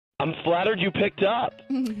I'm flattered you picked up.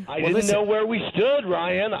 I didn't know where we stood,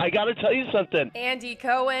 Ryan. I got to tell you something. Andy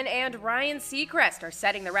Cohen and Ryan Seacrest are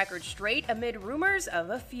setting the record straight amid rumors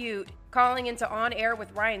of a feud. Calling into On Air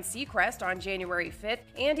with Ryan Seacrest on January 5th,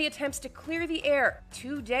 Andy attempts to clear the air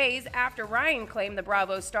 2 days after Ryan claimed the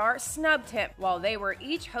Bravo star snubbed him while they were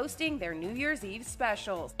each hosting their New Year's Eve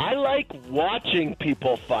specials. I like watching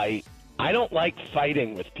people fight. I don't like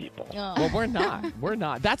fighting with people. Oh. Well, we're not. We're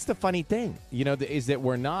not. That's the funny thing, is that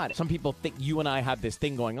we're not. Some people think you and I have this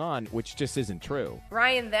thing going on, which just isn't true.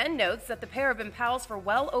 Ryan then notes that the pair have been pals for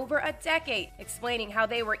well over a decade, explaining how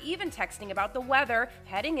they were even texting about the weather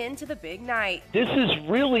heading into the big night. This is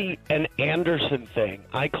really an Anderson thing.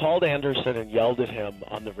 I called Anderson and yelled at him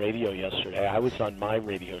on the radio yesterday. I was on my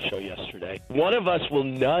radio show yesterday. One of us will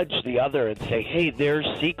nudge the other and say, hey, there's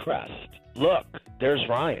Seacrest. Look, there's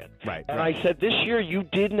Ryan. Right. And I said, this year you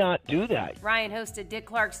did not do that. Ryan hosted Dick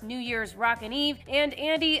Clark's New Year's Rockin' Eve and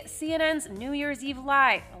Andy CNN's New Year's Eve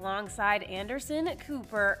Live alongside Anderson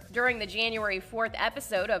Cooper. During the January 4th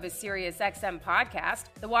episode of his SiriusXM podcast,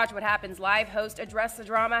 the Watch What Happens Live host addressed the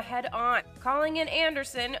drama head on, calling in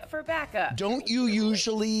Anderson for backup. Don't you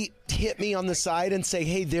usually hit me on the side and say,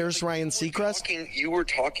 hey, there's Ryan Seacrest? You were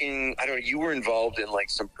talking, I don't know, you were involved in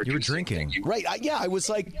like some producing. You were drinking. Right. I was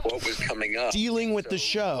like, what was coming up? Dealing with the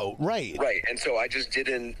show. Right. Right. And so I just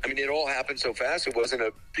didn't, it all happened so fast, it wasn't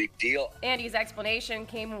a big deal. Andy's explanation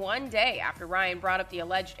came one day after Ryan brought up the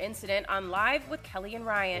alleged incident on Live with Kelly and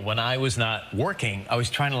Ryan. When I was not working, I was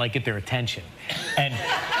trying to get their attention. And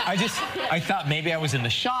I thought maybe I was in the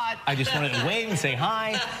shot. I just wanted to wave and say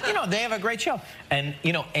hi. They have a great show. And,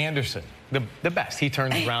 Anderson, the best, he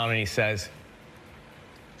turns around and he says,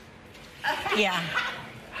 Yeah.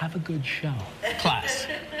 have a good show. Class.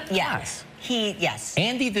 Yes. Yes.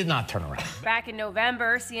 Andy did not turn around. Back in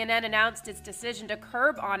November, CNN announced its decision to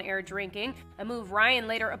curb on-air drinking, a move Ryan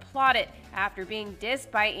later applauded after being dissed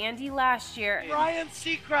by Andy last year. Ryan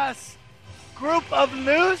Seacrest, group of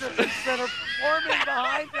losers that are performing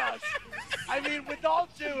behind us. With all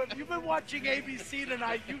due, if you've been watching ABC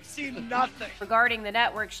tonight, you've seen nothing. Regarding the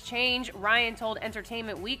network's change, Ryan told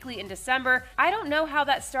Entertainment Weekly in December, I don't know how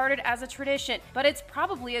that started as a tradition, but it's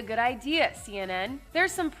probably a good idea, CNN.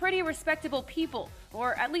 There's some pretty respectable people,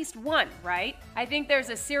 or at least one, right? I think there's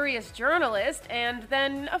a serious journalist and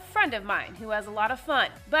then a friend of mine who has a lot of fun.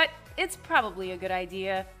 But it's probably a good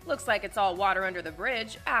idea. Looks like it's all water under the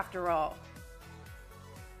bridge after all.